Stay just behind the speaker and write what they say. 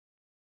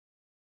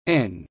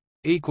N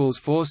equals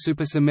 4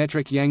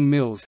 supersymmetric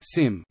Yang-Mills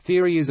 (SIM)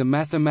 theory is a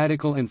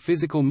mathematical and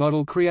physical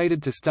model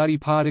created to study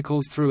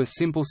particles through a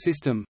simple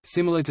system,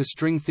 similar to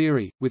string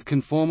theory, with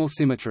conformal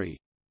symmetry.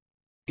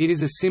 It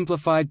is a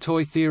simplified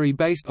toy theory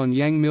based on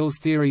Yang-Mills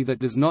theory that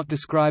does not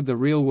describe the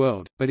real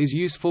world, but is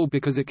useful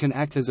because it can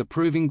act as a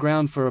proving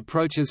ground for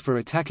approaches for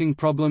attacking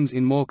problems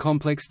in more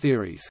complex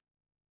theories.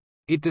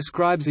 It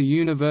describes a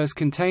universe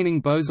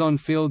containing boson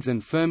fields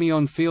and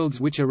fermion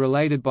fields which are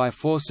related by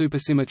 4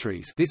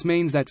 supersymmetries. This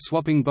means that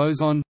swapping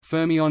boson,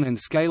 fermion and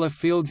scalar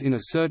fields in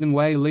a certain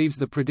way leaves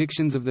the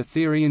predictions of the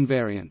theory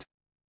invariant.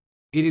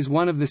 It is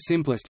one of the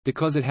simplest,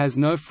 because it has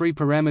no free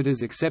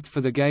parameters except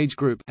for the gauge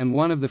group, and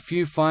one of the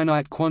few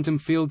finite quantum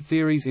field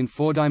theories in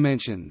 4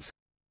 dimensions.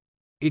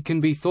 It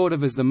can be thought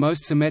of as the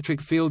most symmetric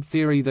field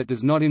theory that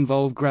does not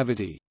involve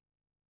gravity.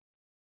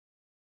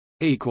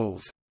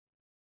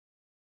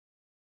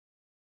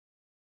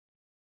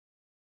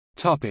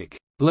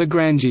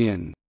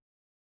 Lagrangian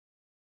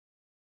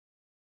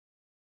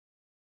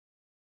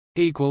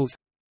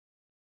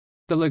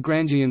The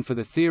Lagrangian for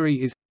the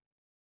theory is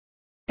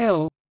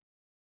L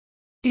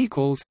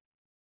equals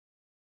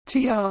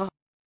TR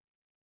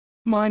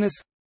minus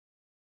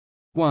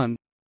 1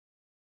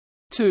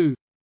 2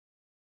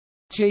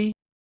 G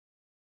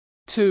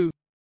 2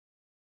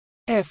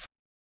 F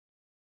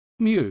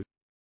mu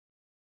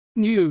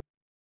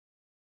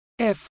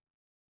F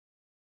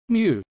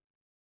mu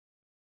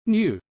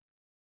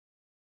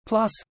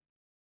plus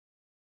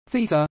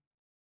theta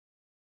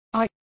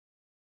I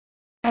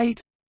 8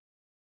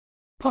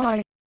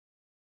 pi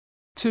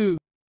 2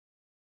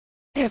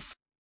 F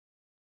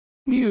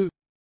mu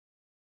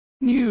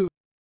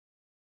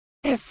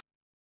F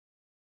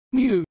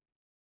mu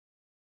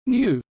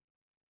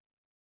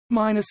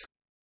minus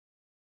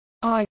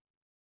I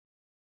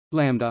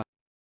lambda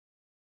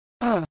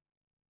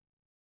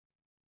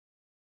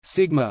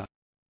sigma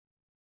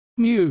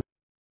mu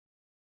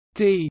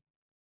d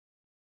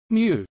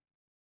mu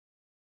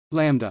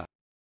lambda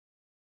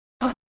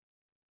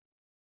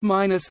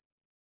minus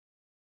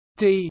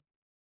d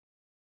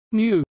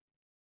mu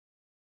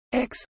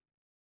x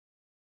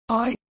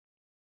I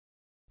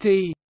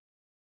d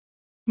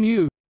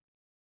mu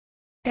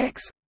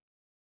x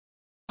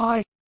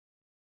I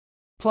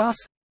plus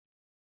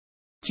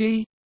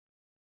g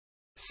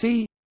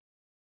c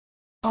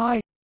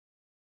I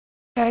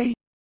a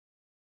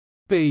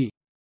b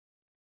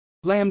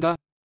lambda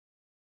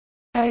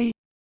a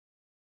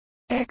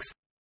x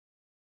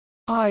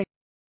I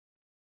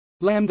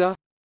lambda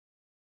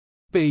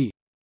b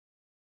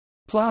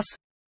plus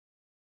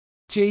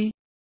g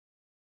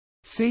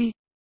c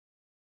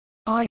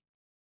I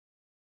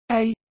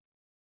a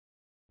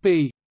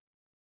b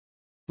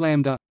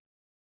lambda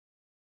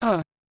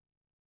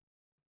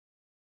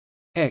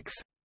x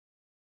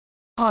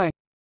I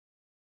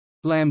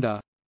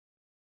lambda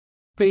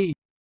b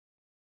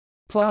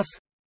plus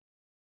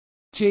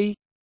g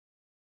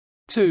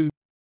 2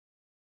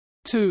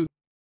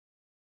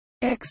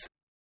 x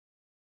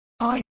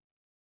I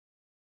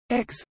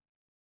x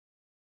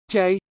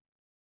j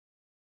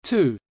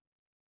 2.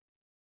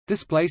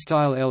 Display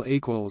style L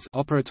equals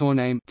operator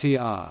name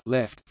tr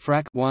left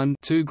frac 1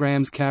 2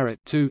 grams caret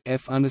 2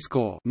 f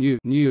underscore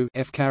mu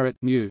f caret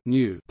mu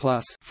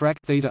plus frac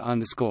theta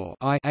underscore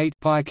I 8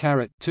 pi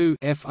caret 2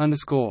 f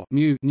underscore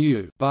mu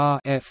bar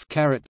f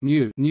caret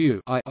mu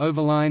I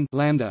overline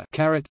lambda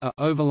caret a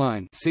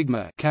overline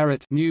sigma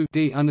caret mu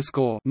d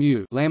underscore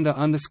mu lambda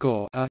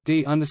underscore a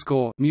d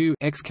underscore mu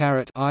x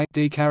caret I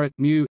d caret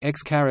mu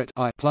x caret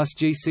I plus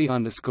gc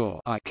underscore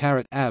I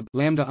caret ab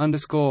lambda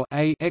underscore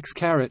a x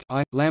caret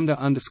I lambda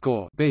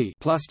underscore b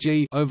plus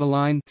g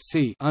overline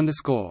c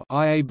underscore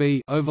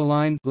iab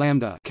overline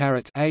lambda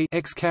caret a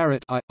x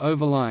caret I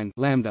overline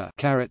lambda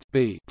caret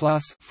b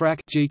plus frac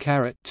g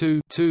caret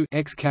 2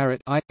 x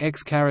caret I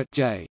x caret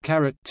j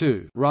caret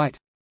 2 right,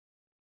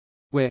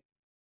 where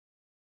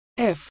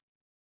f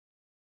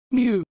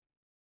mu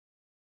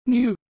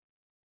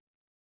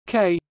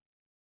k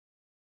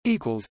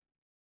equals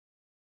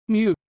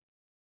mu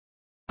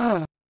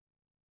a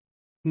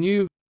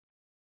nu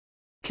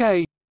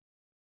k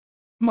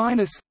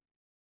minus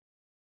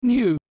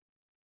nu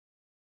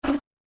a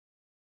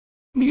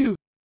mu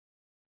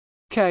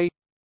k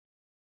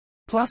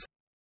plus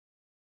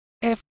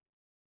f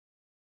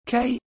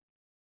k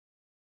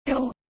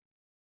l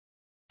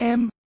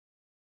m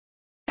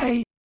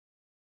a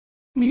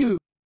mu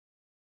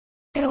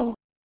l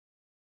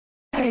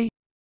a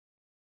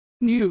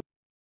nu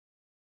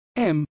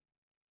m.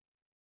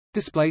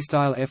 Display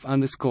style f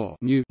underscore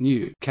mu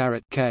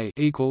caret k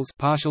equals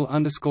partial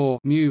underscore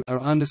mu a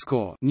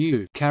underscore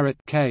nu caret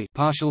k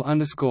partial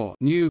underscore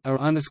nu a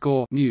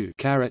underscore mu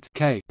caret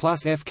k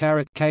plus f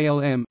caret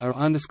klm a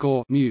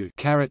underscore mu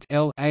caret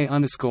l a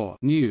underscore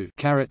nu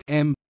caret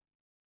m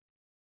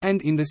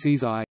and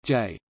indices I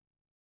j.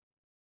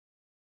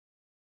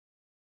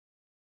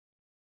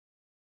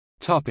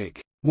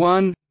 Topic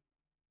 1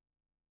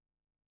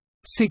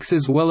 6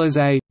 as well as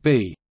a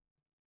b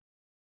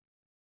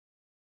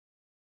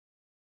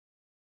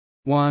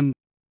 1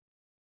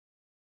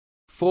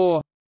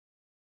 4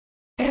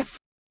 F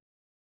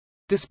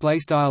display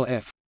style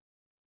F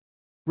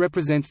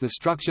represents the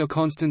structure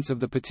constants of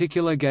the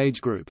particular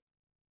gauge group.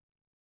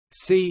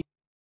 C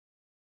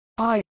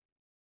I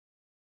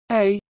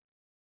A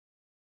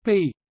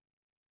B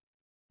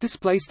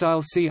display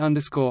style C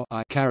underscore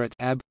I caret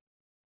ab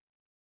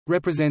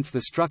represents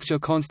the structure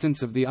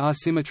constants of the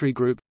R-symmetry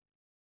group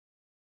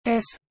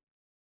S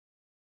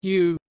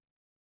U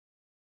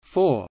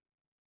 4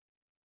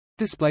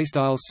 display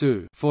style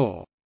SU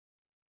 4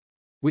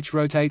 which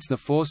rotates the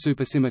four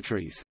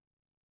supersymmetries.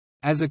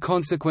 As a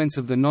consequence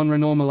of the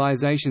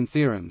non-renormalization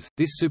theorems,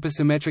 this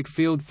supersymmetric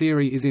field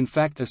theory is in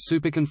fact a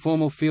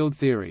superconformal field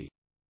theory.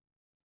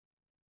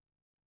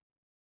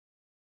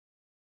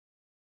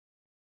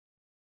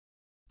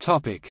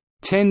 Topic: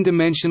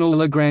 Ten-dimensional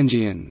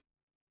Lagrangian.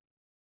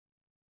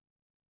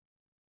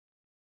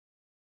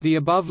 The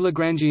above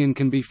Lagrangian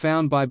can be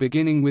found by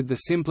beginning with the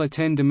simpler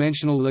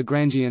ten-dimensional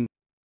Lagrangian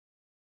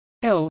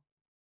L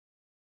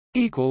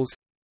equals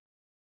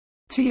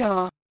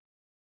TR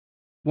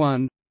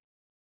 1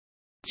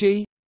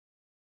 G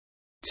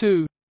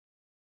 2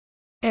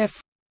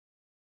 F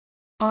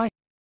I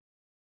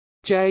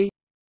J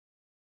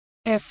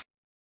F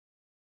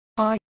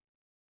I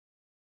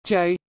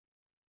J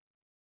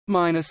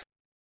minus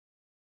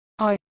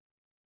I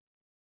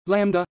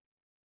lambda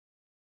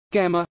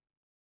gamma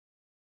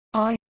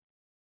I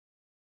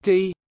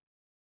D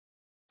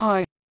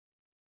I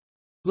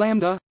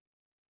lambda.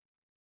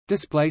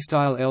 Display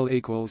style L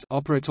equals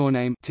operator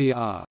name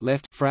tr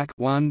left frac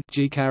 1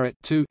 g caret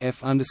 2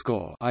 f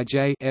underscore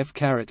ij f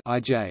caret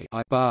ij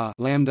I bar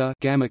lambda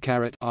gamma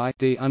caret I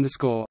d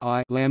underscore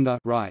I lambda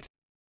right,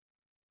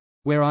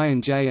 where I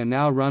and j are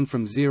now run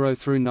from 0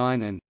 through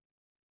 9 and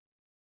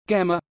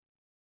gamma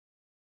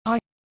I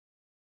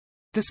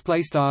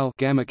display style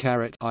gamma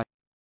caret I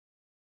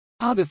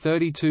are the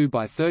 32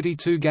 by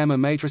 32 gamma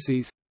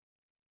matrices.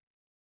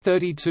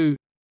 32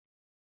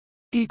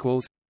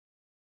 equals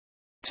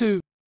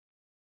 2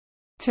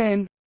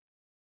 10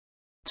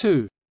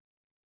 2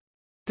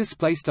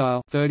 display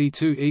style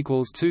 32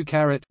 equals 2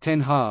 caret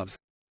 10 halves,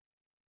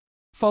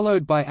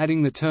 followed by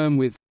adding the term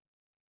with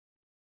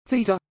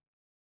theta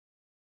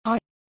I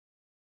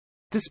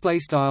display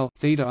style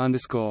theta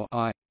underscore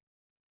I,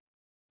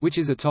 which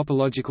is a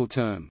topological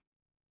term.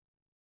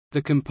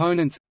 The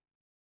components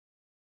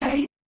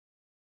a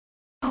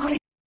I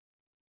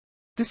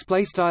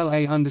display style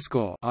a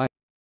underscore I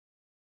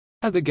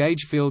the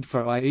gauge field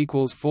for I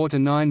equals 4 to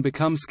 9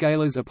 become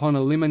scalars upon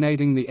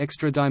eliminating the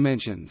extra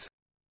dimensions.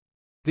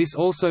 This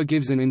also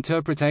gives an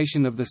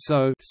interpretation of the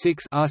SO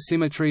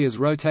R-symmetry as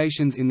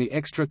rotations in the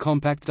extra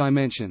compact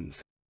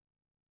dimensions.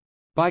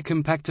 By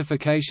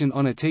compactification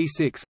on a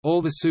T6,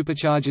 all the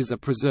supercharges are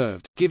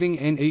preserved, giving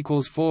n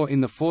equals 4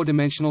 in the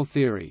four-dimensional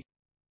theory.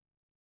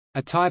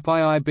 A type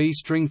IIB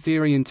string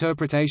theory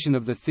interpretation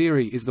of the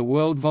theory is the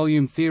world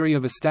volume theory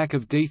of a stack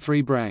of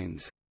D3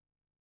 branes.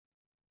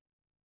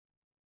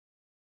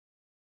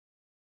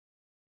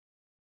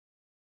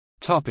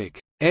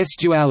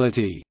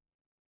 S-duality.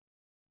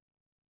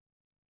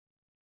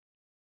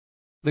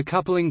 The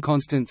coupling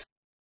constants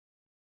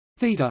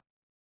theta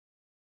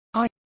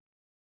I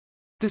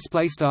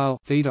display style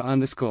theta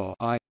underscore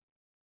I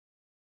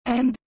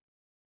and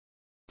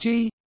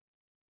G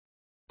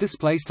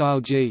display style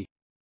G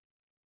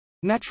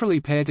naturally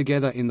pair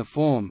together in the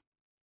form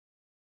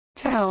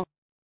tau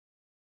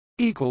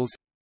equals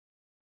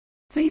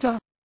theta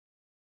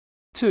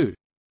 2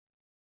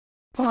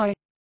 pi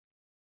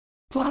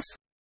plus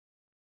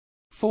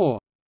 4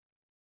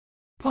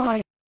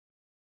 pi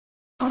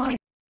I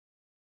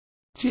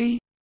G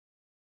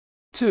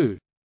 2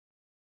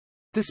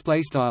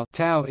 display style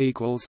tau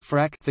equals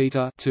frac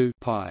theta 2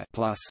 pi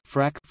plus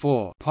frac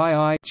 4 pi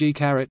I G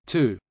caret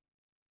 2.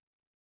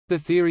 The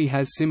theory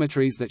has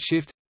symmetries that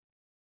shift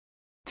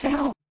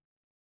tau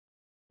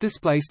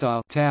display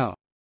style tau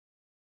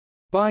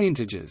by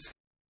integers.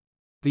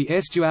 The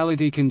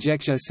S-duality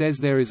conjecture says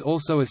there is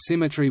also a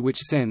symmetry which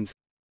sends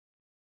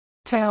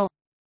tau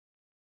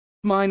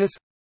minus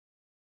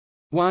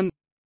 1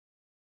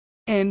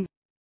 n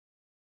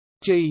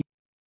g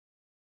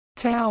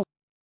tau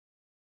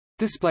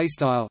display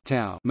style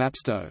tau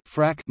mapsto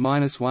frac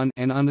minus 1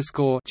 n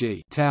underscore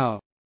g tau,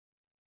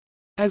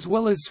 as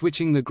well as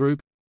switching the group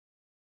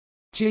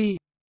G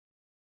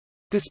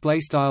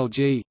display style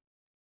G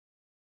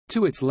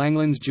to its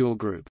Langlands dual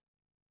group.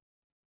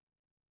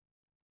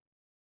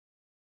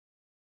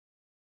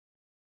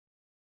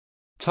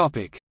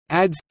 Topic: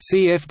 ADS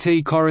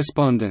CFT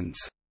correspondence.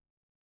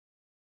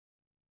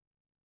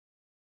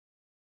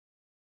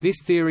 This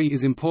theory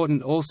is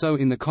important also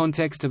in the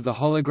context of the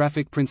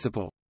holographic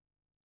principle.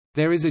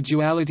 There is a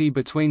duality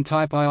between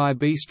type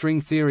IIB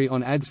string theory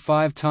on ADS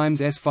 5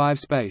 times S5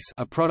 space,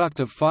 a product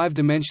of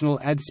 5-dimensional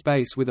ADS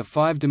space with a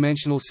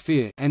 5-dimensional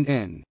sphere, and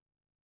n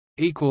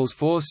equals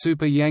 4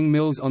 super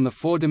Yang-Mills on the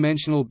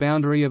 4-dimensional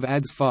boundary of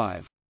ADS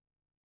 5.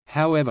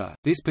 However,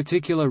 this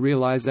particular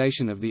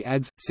realization of the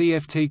ADS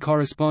CFT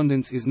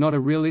correspondence is not a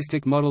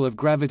realistic model of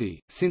gravity,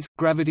 since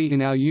gravity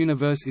in our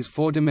universe is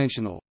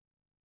 4-dimensional.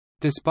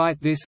 Despite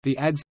this, the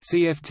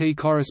ADS-CFT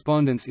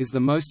correspondence is the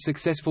most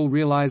successful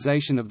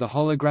realization of the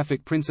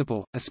holographic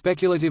principle, a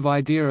speculative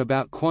idea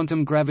about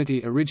quantum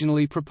gravity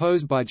originally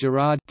proposed by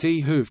Gerard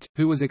T. Hooft,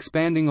 who was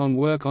expanding on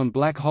work on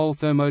black hole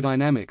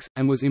thermodynamics,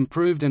 and was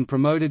improved and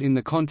promoted in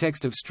the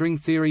context of string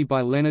theory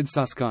by Leonard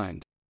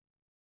Susskind.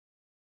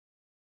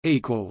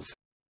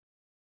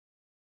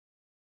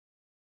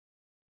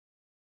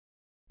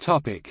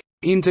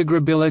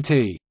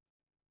 Integrability.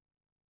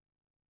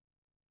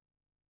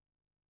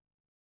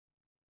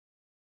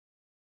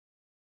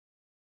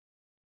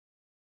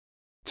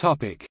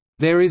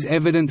 There is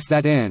evidence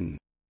that n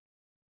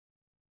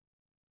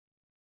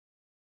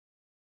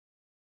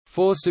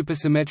 4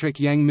 supersymmetric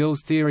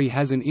Yang-Mills theory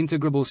has an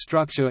integrable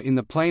structure in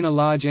the planar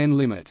large n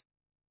limit.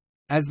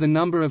 As the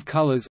number of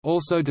colors,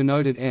 also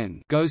denoted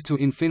n, goes to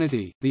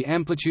infinity, the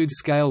amplitude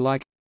scale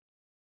like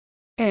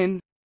n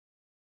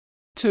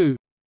 2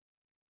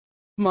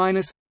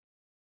 minus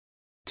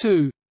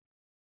 2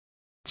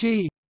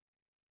 g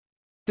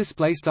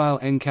display style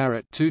n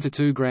caret 2 to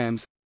 2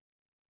 grams,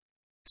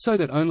 so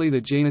that only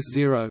the genus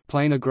 0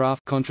 planar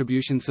graph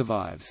contribution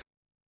survives.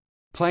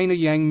 Planar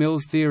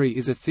Yang-Mills theory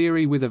is a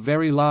theory with a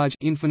very large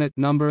infinite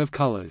number of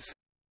colors.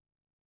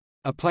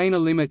 A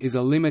planar limit is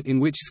a limit in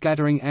which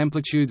scattering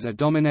amplitudes are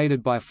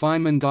dominated by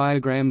Feynman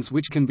diagrams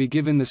which can be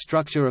given the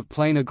structure of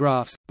planar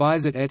graphs.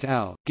 Bizet et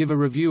al. Give a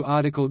review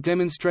article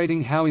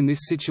demonstrating how in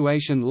this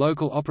situation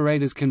local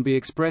operators can be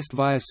expressed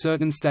via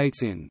certain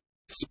states in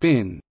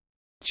spin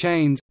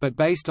chains, but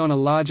based on a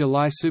larger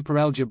Lie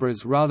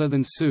superalgebras rather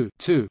than SU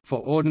for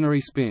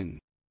ordinary spin.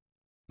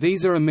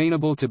 These are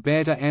amenable to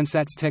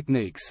Bethe-Ansatz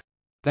techniques.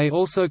 They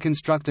also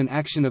construct an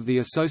action of the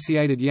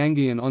associated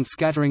Yangian on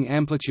scattering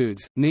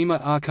amplitudes. Nima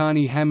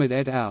Arkani Hamid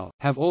et al.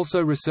 Have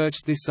also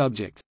researched this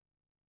subject.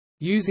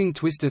 Using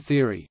twistor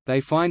theory,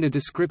 they find a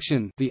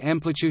description, the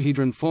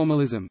amplituhedron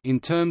formalism, in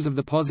terms of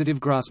the positive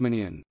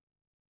Grassmannian.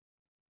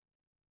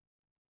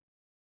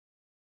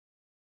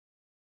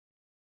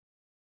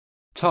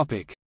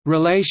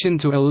 Relation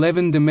to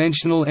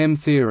 11-dimensional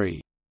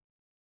M-theory.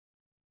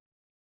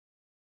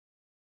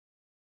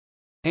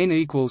 N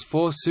equals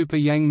 4 super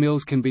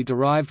Yang-Mills can be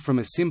derived from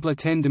a simpler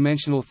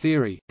 10-dimensional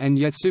theory, and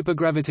yet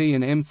supergravity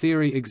and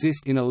M-theory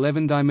exist in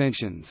 11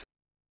 dimensions.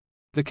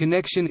 The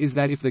connection is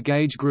that if the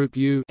gauge group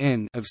U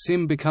n of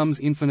SIM becomes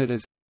infinite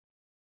as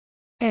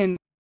n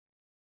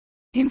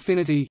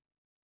infinity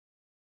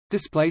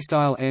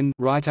displaystyle n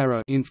right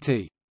arrow inf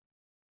t,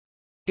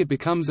 it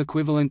becomes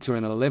equivalent to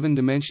an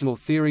 11-dimensional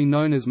theory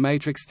known as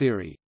matrix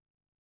theory.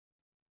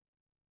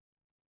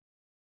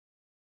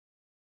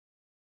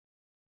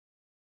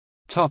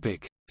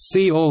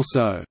 See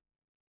also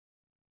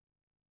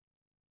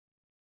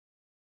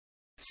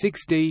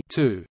 6D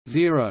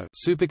 2.0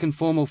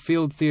 superconformal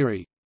field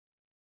theory,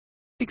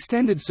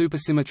 extended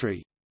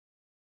supersymmetry.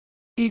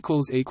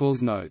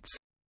 Notes